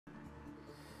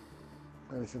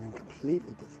That is something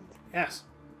completely different. Yes.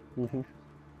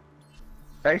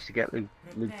 I used to get loot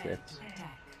clips.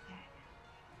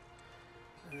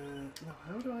 No,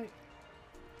 how do I...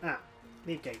 Ah,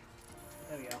 leave game.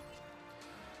 There we go.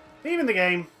 Leaving the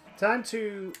game. Time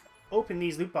to open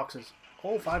these loot boxes.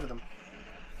 All 5 of them.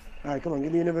 Alright, come on,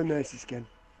 give me another Mercy skin.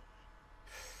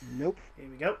 Nope. Here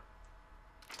we go.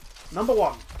 Number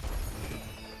 1.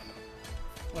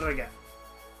 What do I get?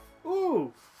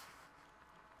 Ooh!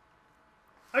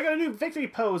 I got a new victory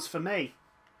pose for May.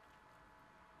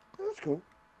 Oh, that's cool.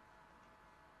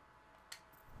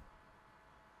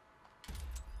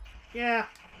 Yeah.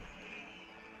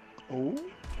 Oh.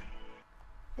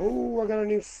 Oh, I got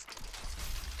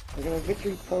a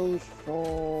victory pose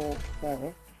for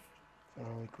Farah. So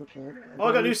quickly. Oh,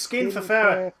 I got a new skin for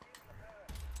Farah.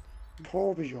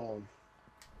 Porbijon.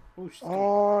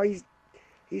 Oh,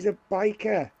 he's a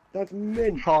biker. That's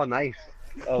mint. Oh, nice.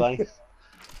 Oh, nice.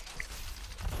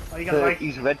 oh, you got like...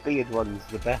 These red beard one's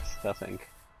the best, I think.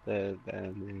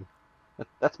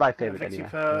 That's my favourite victory anyway.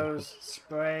 pose,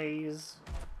 sprays.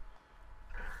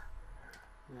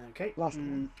 Okay. Last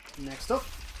one. Next up.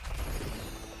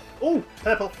 Oh,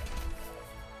 purple.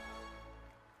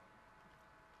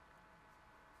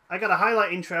 I got a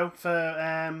highlight intro for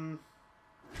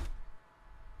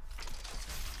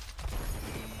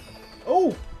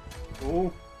Oh!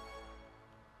 Oh.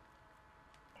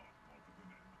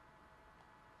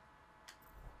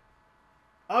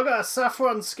 I got a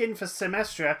saffron skin for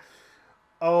Semestra.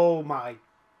 Oh my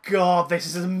god, this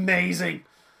is amazing.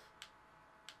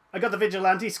 I got the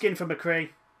Vigilante skin for McCree.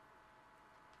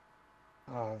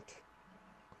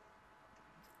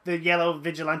 The yellow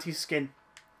Vigilante skin.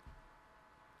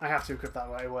 I have to equip that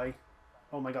right away.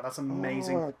 Oh my god, that's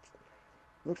amazing. Oh,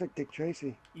 looks like Dick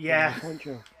Tracy. Yeah.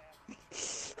 Poncho.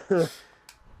 Oh,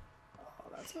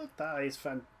 that is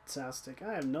fantastic.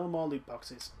 I have no more loot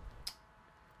boxes.